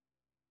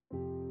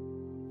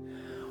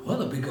Well,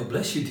 a big God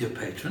bless you, dear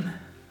patron.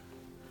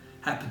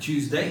 Happy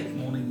Tuesday,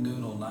 morning,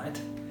 noon, or night.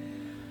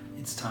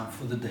 It's time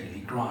for the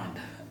daily grind.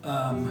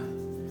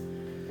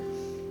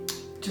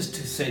 Just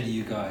to say to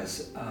you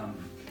guys,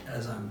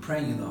 as I'm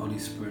praying in the Holy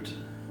Spirit,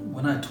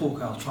 when I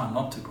talk, I'll try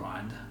not to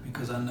grind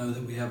because I know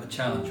that we have a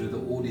challenge with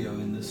the audio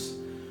in this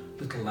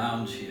little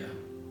lounge here.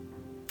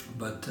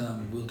 But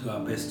we'll do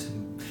our best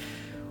to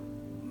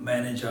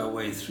manage our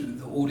way through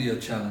the audio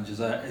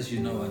challenges. As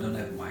you know, I don't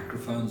have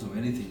microphones or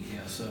anything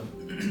here, so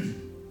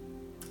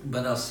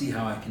but I'll see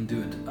how I can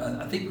do it.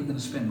 I think we're going to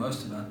spend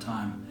most of our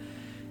time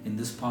in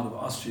this part of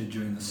Austria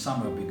during the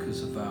summer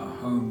because of our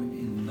home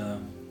in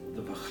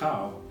the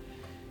Wachau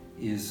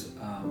is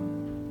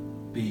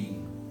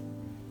being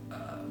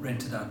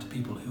rented out to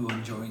people who are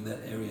enjoying that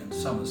area in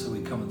summer. So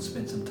we come and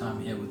spend some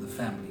time here with the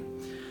family,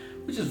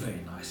 which is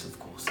very nice, of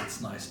course. It's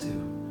nice to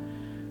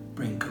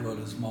bring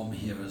Carola's mom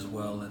here as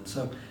well. And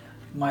so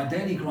my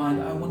daily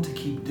grind, I want to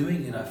keep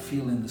doing it. I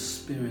feel in the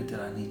spirit that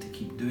I need to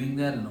keep doing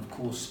that. And of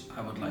course,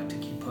 I would like to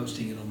keep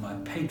posting it on my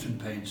Patreon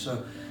page.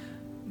 So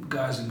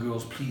guys and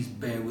girls, please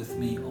bear with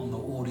me on the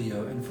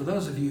audio. And for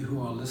those of you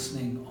who are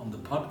listening on the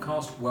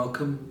podcast,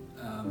 welcome.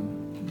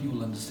 You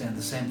will understand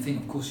the same thing.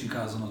 Of course, you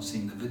guys are not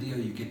seeing the video.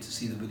 You get to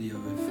see the video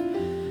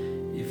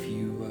if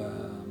you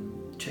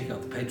check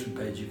out the Patreon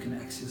page. You can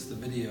access the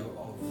video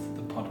of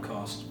the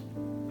podcast.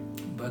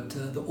 But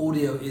the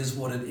audio is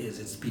what it is.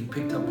 It's being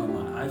picked up by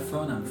my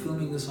iPhone. I'm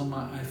filming this on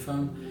my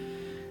iPhone.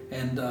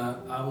 And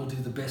I will do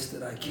the best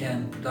that I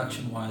can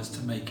production-wise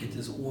to make it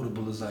as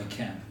audible as I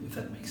can, if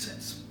that makes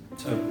sense.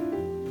 So,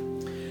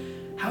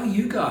 how are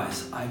you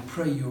guys? I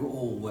pray you're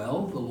all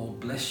well. The Lord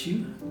bless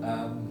you.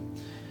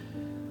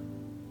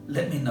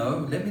 Let me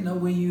know. Let me know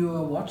where you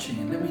are watching,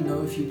 and let me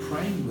know if you're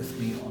praying with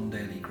me on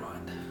Daily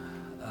Grind.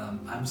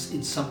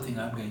 It's something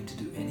I'm going to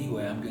do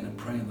anyway. I'm going to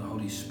pray in the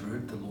Holy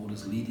Spirit. The Lord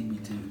is leading me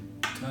to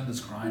turn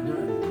this grinder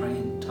and pray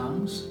in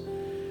tongues.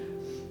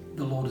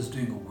 The Lord is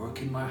doing a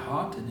work in my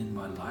heart and in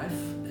my life,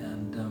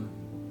 and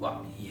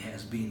He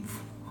has been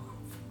for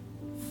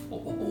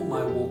all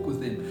my walk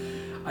with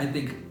Him. I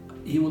think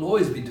He will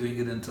always be doing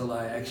it until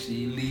I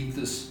actually leave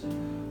this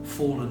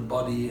fallen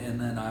body, and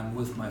then I'm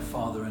with my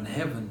Father in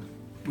heaven,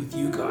 with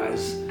you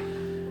guys,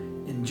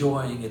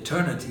 enjoying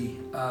eternity.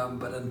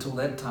 But until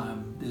that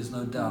time, there's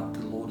no doubt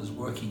the Lord is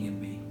working in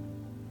me,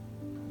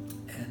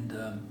 and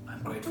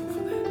I'm grateful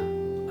for that.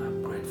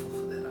 I'm grateful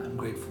for that. I'm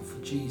grateful for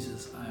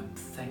Jesus. I'm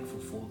thankful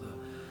for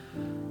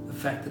the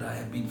fact that I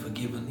have been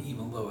forgiven,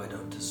 even though I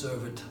don't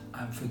deserve it.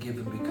 I'm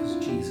forgiven because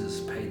Jesus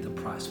paid the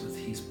price with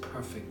His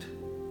perfect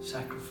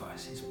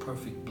sacrifice. His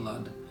perfect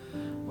blood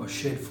was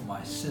shed for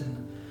my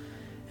sin.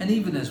 And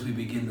even as we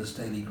begin this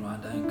daily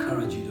grind, I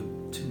encourage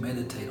you to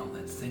meditate on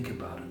that, think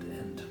about it.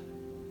 And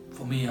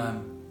for me,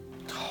 I'm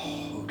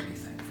totally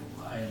thankful.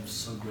 I am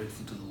so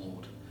grateful to the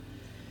Lord.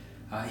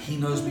 He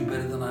knows me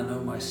better than I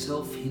know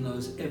myself. He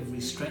knows every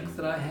strength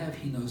that I have.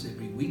 He knows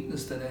every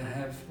weakness that I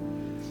have.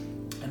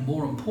 And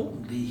more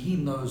importantly, He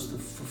knows the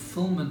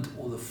fulfillment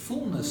or the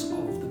fullness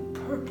of the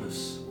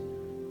purpose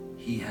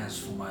He has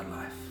for my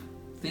life.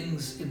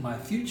 Things in my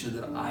future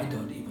that I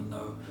don't even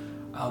know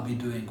I'll be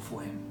doing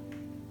for Him.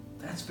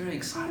 That's very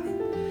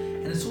exciting.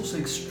 And it's also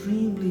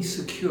extremely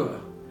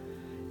secure,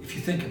 if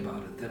you think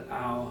about it, that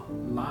our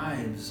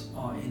lives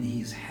are in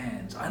His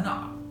hands. I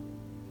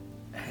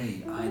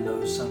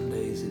know some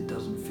days it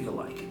doesn't feel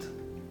like it.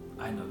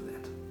 I know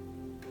that.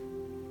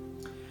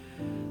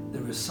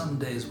 There are some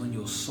days when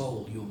your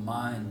soul, your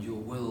mind, your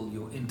will,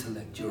 your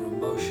intellect, your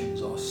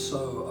emotions are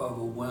so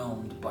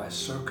overwhelmed by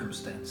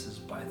circumstances,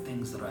 by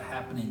things that are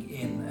happening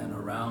in and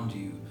around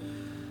you,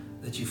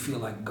 that you feel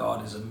like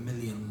God is a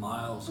million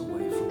miles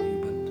away from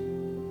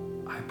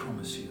you. But I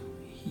promise you,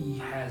 He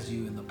has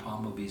you in the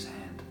palm of His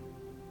hand.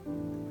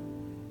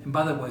 And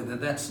by the way,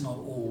 that's not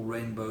all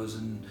rainbows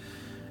and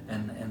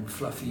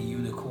fluffy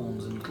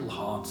unicorns and little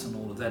hearts and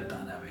all of that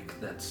dynamic.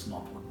 That's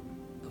not what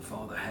the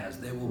Father has.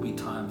 There will be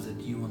times that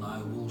you and I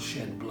will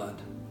shed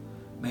blood,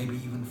 maybe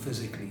even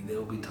physically. There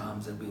will be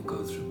times that we'll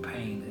go through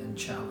pain and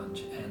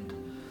challenge,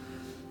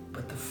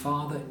 but the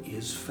Father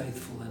is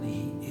faithful, and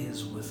He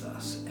is with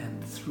us.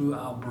 And through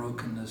our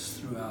brokenness,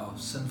 through our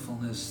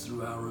sinfulness,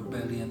 through our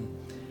rebellion,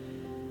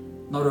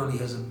 not only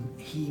has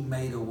He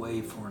made a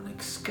way for an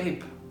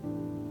escape,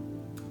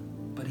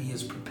 but He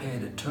has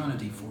prepared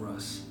eternity for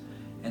us.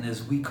 And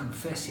as we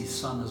confess His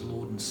Son as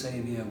Lord and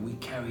Savior, we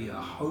carry a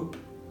hope,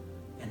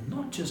 and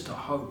not just a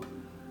hope.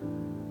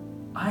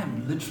 I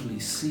am literally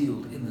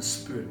sealed in the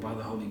Spirit by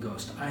the Holy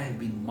Ghost. I have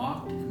been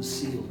marked and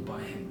sealed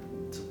by Him.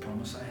 It's a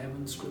promise I have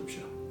in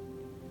Scripture.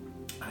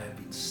 I have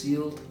been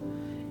sealed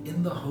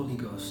in the Holy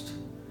Ghost,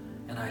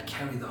 and I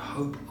carry the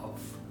hope of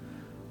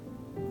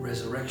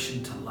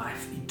resurrection to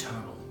life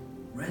eternal.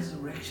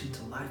 Resurrection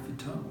to life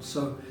eternal.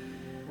 So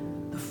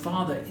the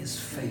Father is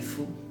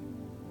faithful.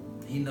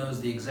 He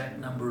knows the exact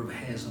number of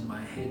hairs on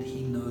my head.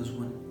 He knows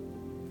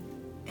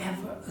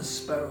whenever a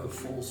sparrow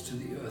falls to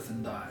the earth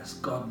and dies.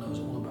 God knows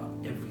all about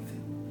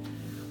everything.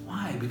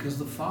 Why? Because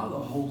the Father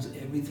holds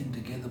everything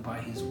together by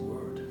His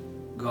word.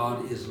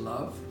 God is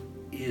love,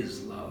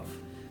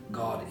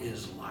 God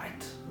is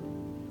light.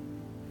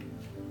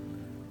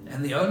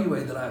 And the only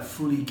way that I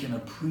fully can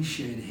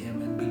appreciate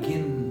Him and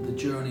begin the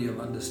journey of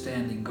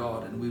understanding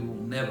God, and we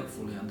will never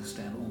fully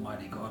understand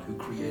Almighty God who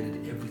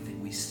created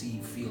everything we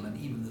see, feel, and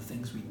even the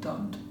things we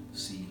don't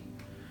see,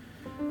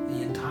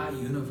 the entire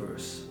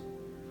universe.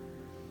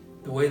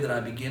 The way that I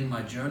begin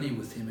my journey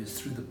with Him is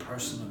through the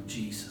person of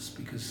Jesus,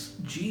 because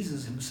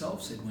Jesus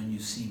Himself said, when you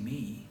see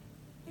me,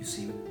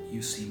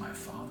 you see my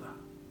Father.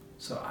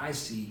 So I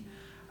see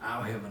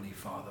our Heavenly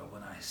Father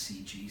when I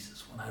see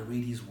Jesus, when I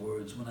read His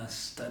words, when I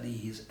study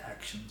His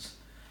actions,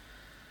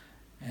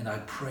 and I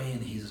pray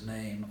in His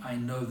name. I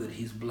know that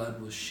His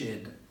blood was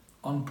shed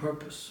on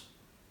purpose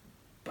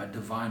by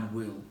divine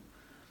will,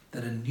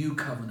 that a new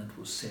covenant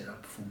was set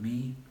up for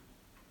me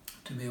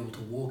to be able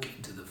to walk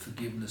into the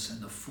forgiveness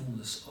and the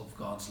fullness of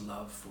God's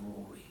love for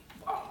Rory.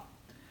 Wow.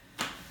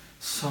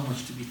 So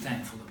much to be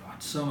thankful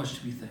about. So much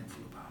to be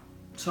thankful about.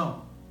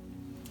 So,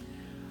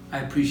 I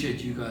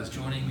appreciate you guys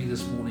joining me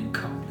this morning.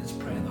 Come, let's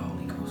pray in the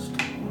Holy Ghost.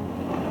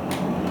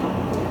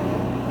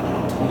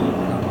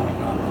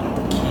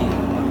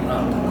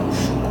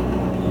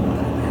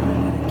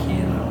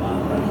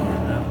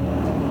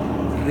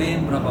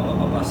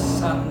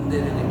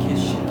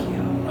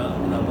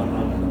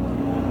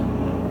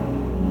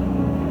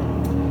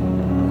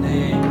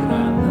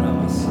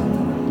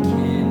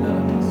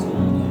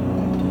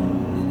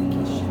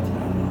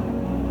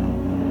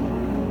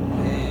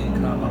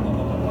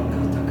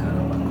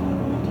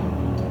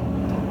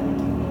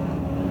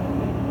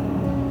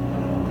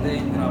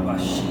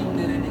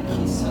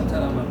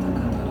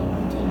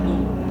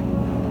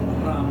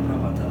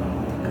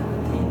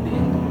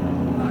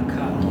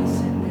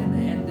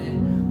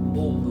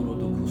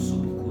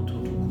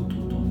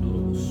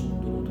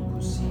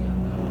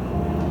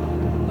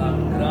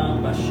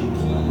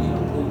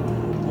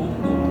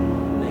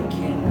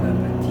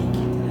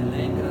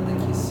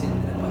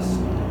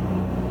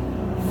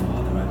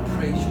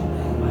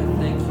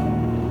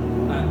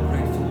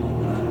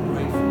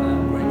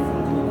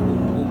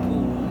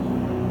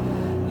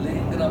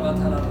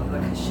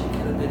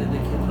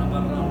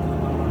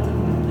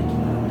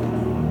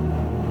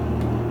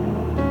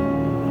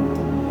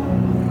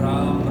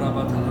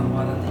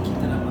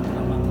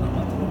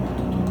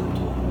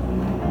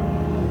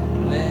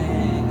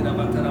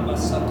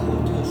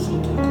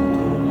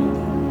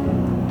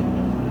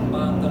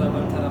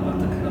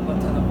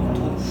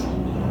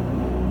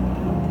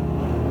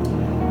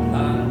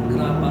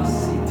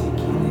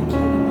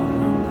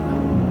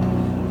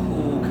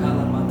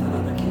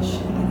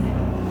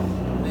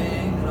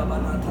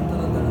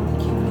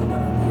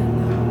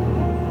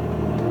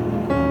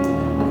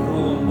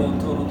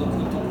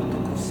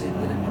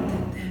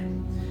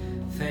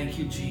 Thank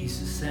you,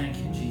 Jesus. Thank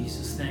you,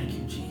 Jesus. Thank you,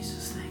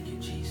 Jesus. Thank you,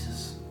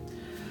 Jesus.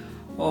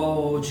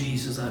 Oh,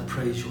 Jesus, I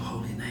praise your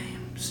holy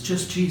name. It's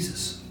just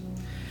Jesus.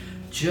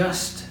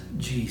 Just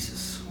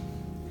Jesus.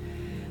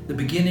 The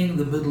beginning,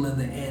 the middle, and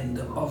the end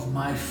of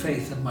my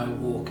faith and my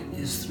walk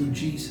is through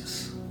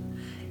Jesus.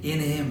 In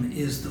Him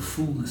is the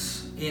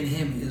fullness. In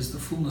Him is the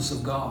fullness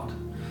of God,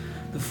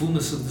 the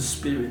fullness of the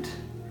Spirit.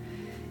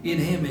 In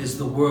Him is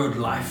the Word,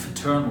 life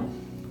eternal.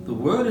 The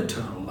Word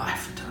eternal,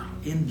 life eternal.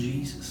 In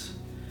Jesus.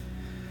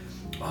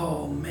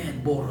 Oh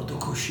man,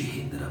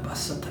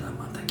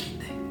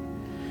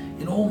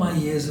 in all my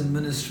years in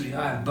ministry,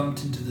 I have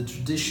bumped into the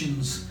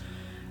traditions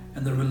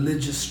and the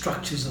religious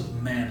structures of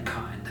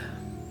mankind.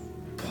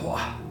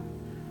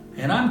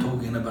 And I'm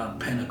talking about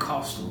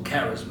Pentecostal,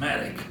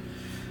 charismatic.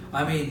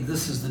 I mean,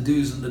 this is the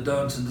do's and the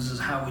don'ts, and this is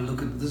how we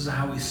look at it, this is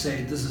how we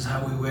say it, this is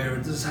how we wear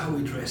it, this is how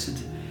we dress it.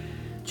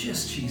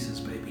 Just Jesus,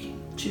 baby.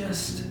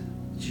 Just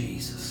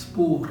Jesus.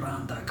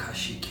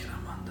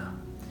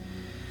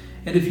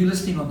 And if you're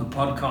listening on the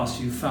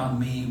podcast, you found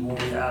me,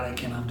 Rory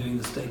Alec, and I'm doing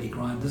this daily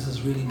grind. This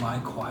is really my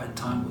quiet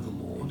time with the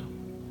Lord.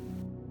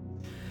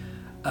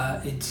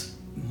 It's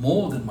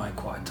more than my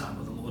quiet time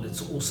with the Lord.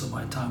 It's also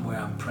my time where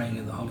I'm praying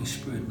in the Holy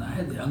Spirit. And I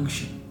had the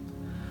unction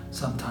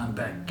some time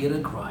back, get a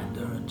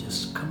grinder and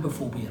just come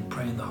before me and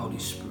pray in the Holy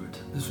Spirit.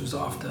 This was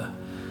after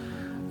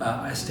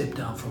I stepped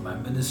down from my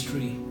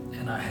ministry,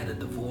 and I had a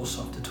divorce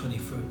after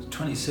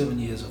 27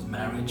 years of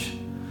marriage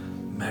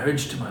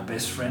to my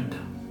best friend.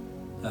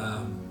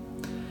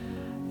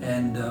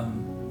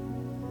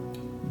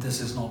 This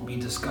is not me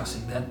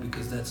discussing that,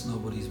 because that's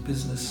nobody's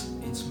business.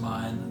 It's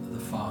mine, the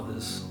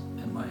Father's,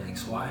 and my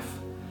ex-wife.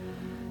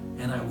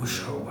 And I wish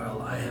her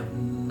well. I have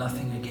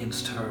nothing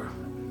against her.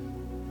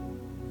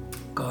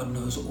 God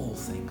knows all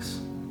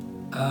things.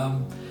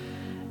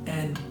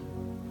 And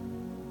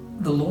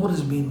the Lord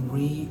has been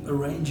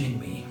rearranging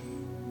me.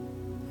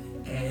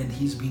 And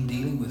He's been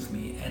dealing with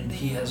me. And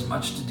He has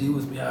much to do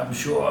with me, I'm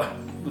sure,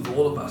 with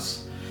all of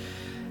us.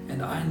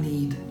 And I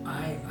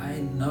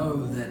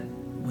know that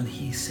when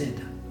He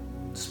said,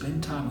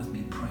 spend time with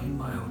me, praying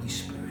my Holy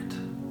Spirit,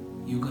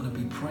 you're going to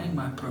be praying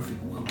my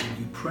perfect will. When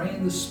you pray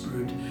in the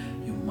Spirit,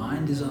 your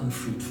mind is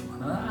unfruitful.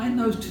 And I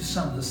know to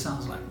some this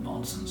sounds like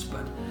nonsense,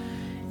 but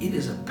it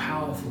is a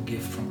powerful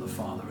gift from the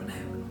Father in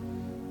heaven,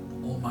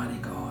 Almighty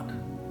God,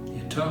 the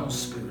eternal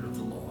Spirit of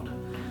the Lord.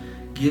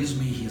 gives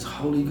me His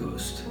Holy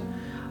Ghost.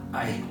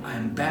 I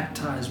am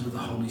baptized with the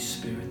Holy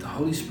Spirit. The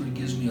Holy Spirit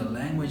gives me a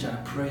language I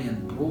pray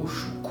in.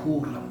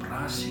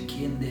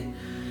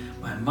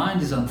 My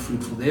mind is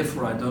unfruitful,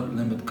 therefore I don't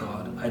limit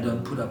God. I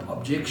don't put up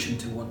objection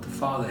to what the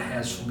Father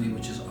has for me,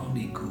 which is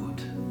only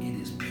good. It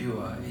is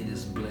pure, it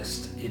is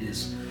blessed,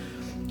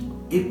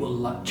 it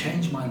will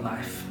change my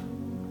life.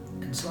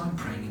 And so I'm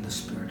praying in the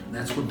Spirit. And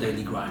that's what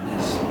daily grind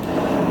is.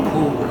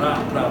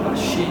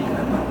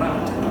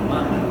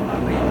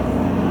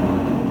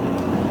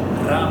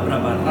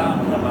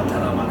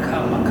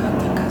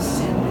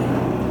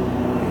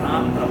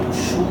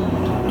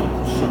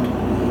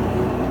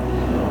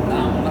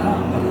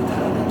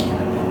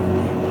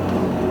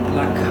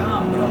 La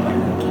cambra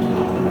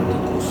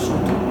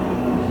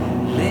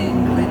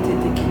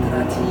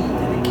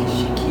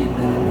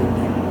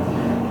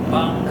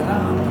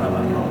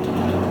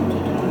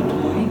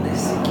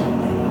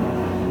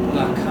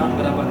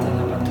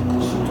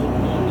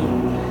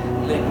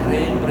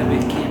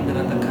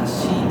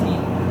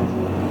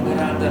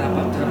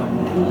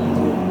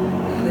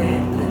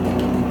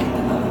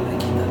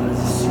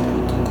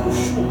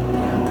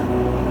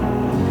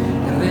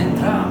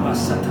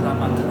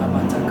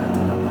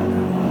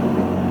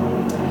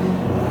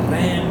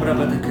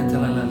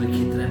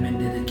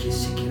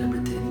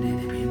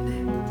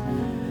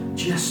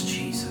Just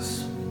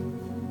Jesus.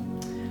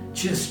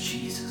 Just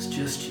Jesus.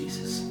 Just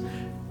Jesus.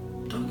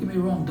 Don't get me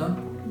wrong,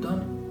 don't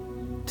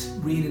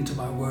read into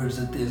my words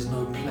that there's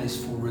no place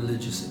for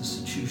religious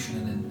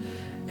institution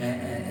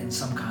and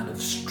some kind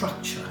of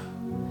structure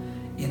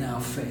in our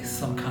faith,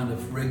 some kind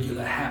of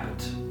regular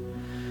habit.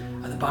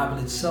 And the Bible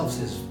itself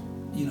says,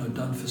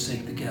 don't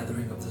forsake the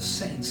gathering of the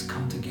saints,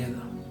 come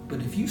together.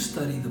 But if you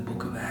study the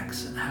book of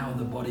Acts and how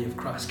the body of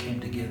Christ came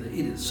together,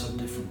 it is so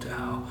different to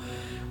how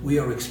we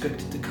are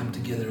expected to come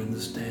together in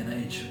this day and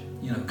age.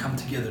 Come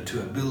together to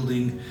a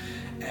building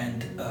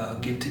and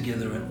get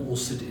together and all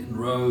sit in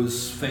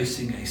rows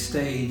facing a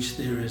stage.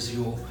 There is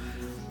your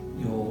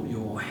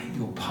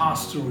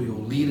pastor or your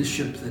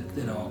leadership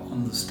that are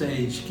on the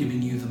stage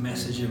giving you the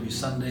message every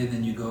Sunday.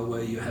 Then you go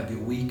away, you have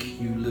your week,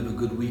 you live a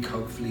good week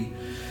hopefully,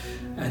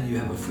 and you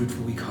have a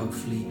fruitful week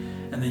hopefully,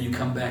 and then you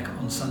come back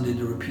on Sunday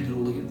to repeat it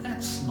all again.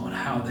 That's not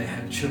how they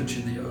had church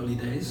in the early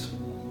days.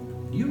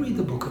 You read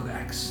the book of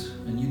Acts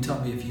and you tell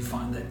me if you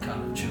find that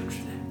kind of church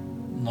there.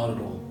 Not at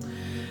all.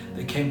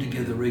 They came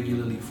together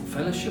regularly for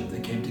fellowship. They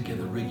came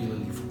together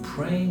regularly for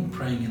praying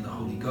in the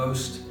Holy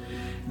Ghost.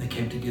 And they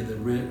came together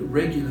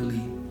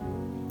regularly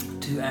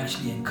to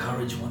actually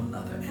encourage one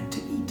another and to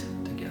eat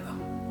together.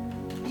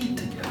 Eat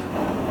together.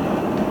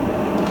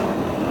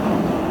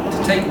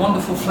 To take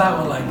wonderful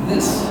flour like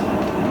this,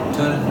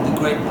 turn it into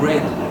great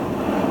bread,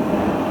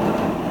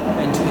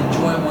 and to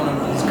enjoy one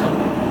another's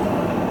company.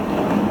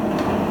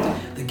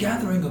 The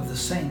gathering of the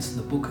saints in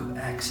the book of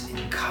Acts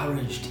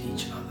encouraged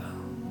each other,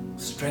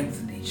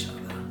 strengthened each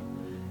other.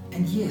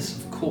 And yes,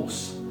 of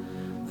course,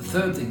 the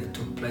third thing that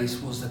took place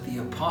was that the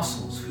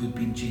apostles, who had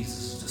been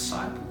Jesus'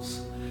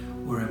 disciples,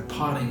 were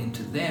imparting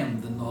into them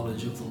the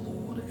knowledge of the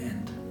Lord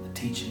and the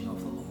teaching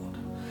of the Lord.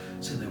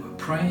 So they were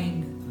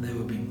praying, they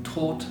were being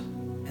taught,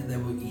 and they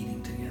were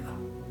eating together.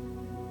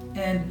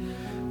 And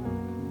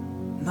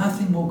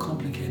nothing more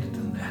complicated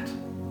than that.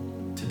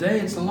 Today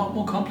it's a lot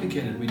more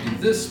complicated. We do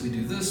this, we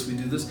do this, we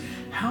do this.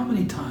 How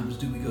many times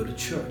do we go to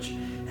church?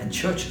 And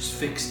church is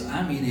fixed.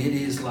 I mean, it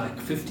is like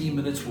 15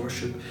 minutes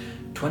worship,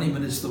 20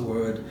 minutes the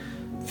word,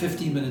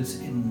 15 minutes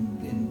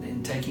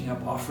in taking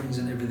up offerings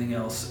and everything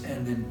else,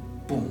 and then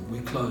boom, we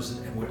close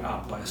it and we're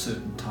out by a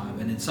certain time.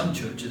 And in some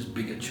churches,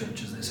 bigger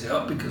churches, they say,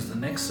 oh, because the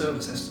next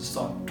service has to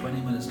start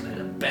 20 minutes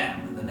later,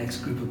 bam, and the next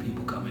group of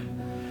people come in.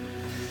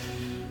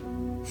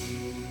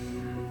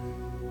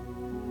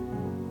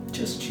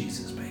 Just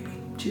Jesus, baby.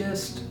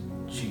 Just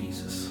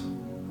Jesus.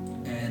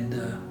 And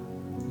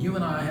you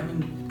and I are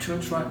having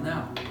church right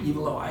now,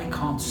 even though I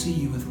can't see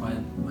you with my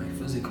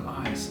physical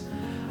eyes.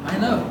 I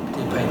know,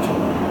 dear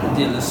patron and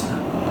dear listener.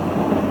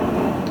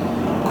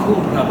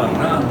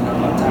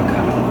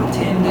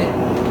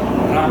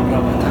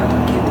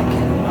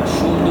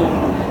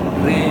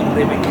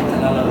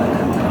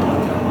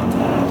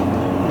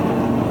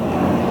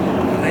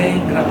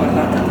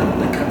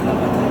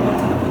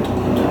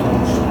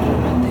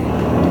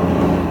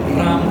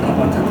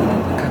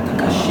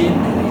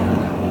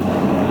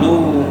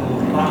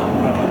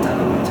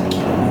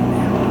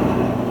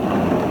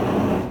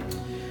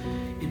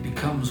 It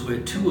becomes where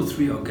two or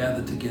three are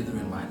gathered together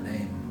in my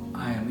name,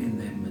 I am in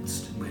their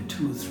midst. And where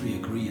two or three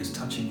agree as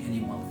touching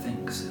any one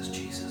thing, says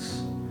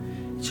Jesus,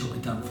 it shall be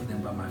done for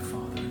them by my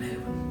Father in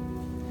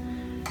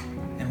heaven.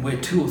 And where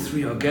two or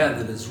three are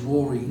gathered as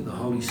Rory, the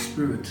Holy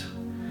Spirit,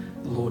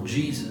 the Lord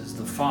Jesus,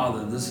 the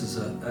Father, this is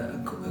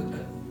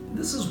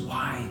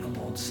why the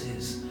Lord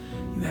says,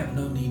 you have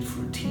no need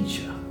for a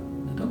teacher.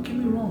 Now don't get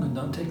me wrong and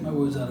don't take my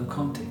words out of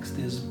context.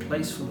 There's a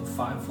place for the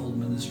fivefold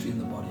ministry in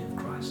the body of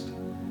Christ.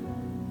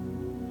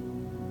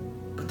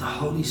 But the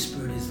Holy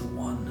Spirit is the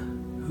one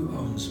who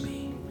owns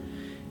me,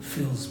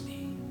 fills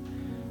me,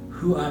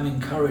 who I'm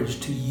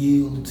encouraged to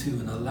yield to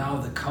and allow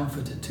the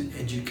Comforter to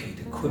educate,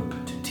 equip,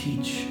 to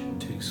teach,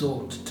 to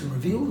exhort, to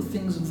reveal the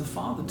things of the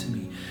Father to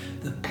me,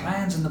 the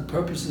plans and the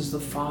purposes the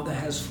Father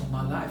has for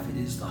my life. It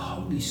is the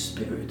Holy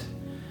Spirit.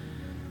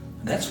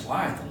 And that's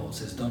why the Lord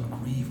says, don't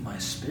grieve my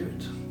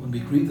Spirit. When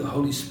we grieve the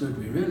Holy Spirit,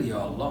 we really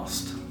are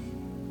lost.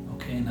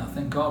 Okay, now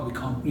thank God we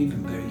can't grieve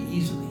Him very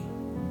easily.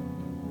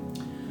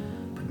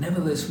 But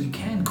nevertheless, we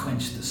can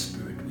quench the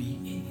Spirit.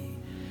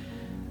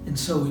 And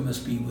so we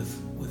must be with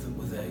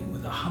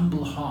a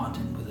humble heart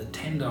and with a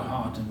tender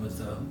heart and with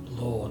a,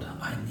 Lord,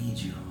 I need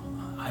you.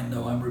 I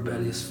know I'm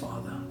rebellious,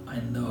 Father. I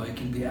know I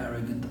can be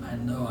arrogant. I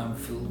know I'm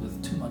filled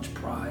with too much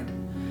pride.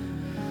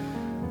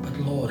 But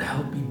Lord,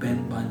 help me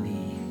bend my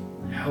knee.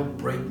 Help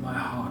break my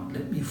heart.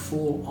 Let me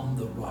fall on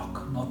the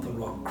rock, not the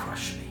rock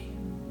crush me.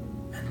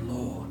 And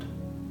Lord,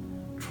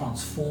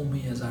 transform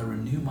me as I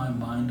renew my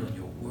mind on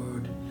your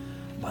word.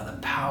 By the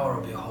power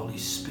of your Holy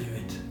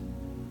Spirit,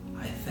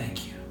 I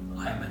thank you.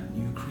 I am a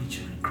new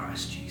creature in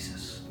Christ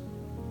Jesus.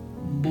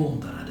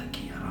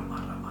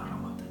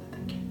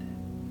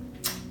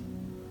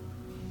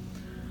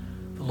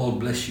 The Lord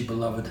bless you,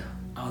 beloved.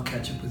 I'll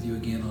catch up with you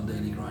again on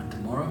Daily Grind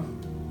tomorrow.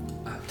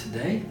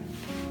 Today,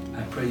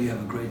 I pray you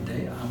have a great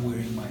day. I'm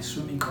wearing my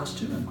swimming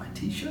costume and my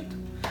t-shirt.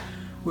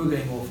 We're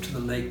going off to the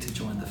lake to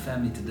join the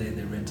family today.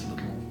 They rent a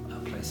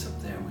little place up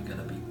there. We're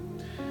going to be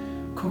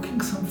cooking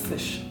some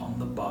fish on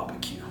the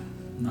barbecue.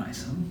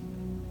 Nice, huh?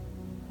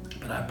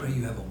 But I pray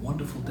you have a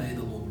wonderful day.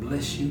 The Lord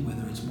bless you,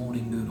 whether it's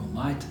morning, noon, or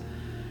night.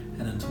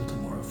 And until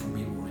tomorrow, from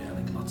me, Rory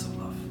Alec, lots of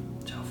love.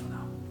 Ciao for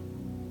now.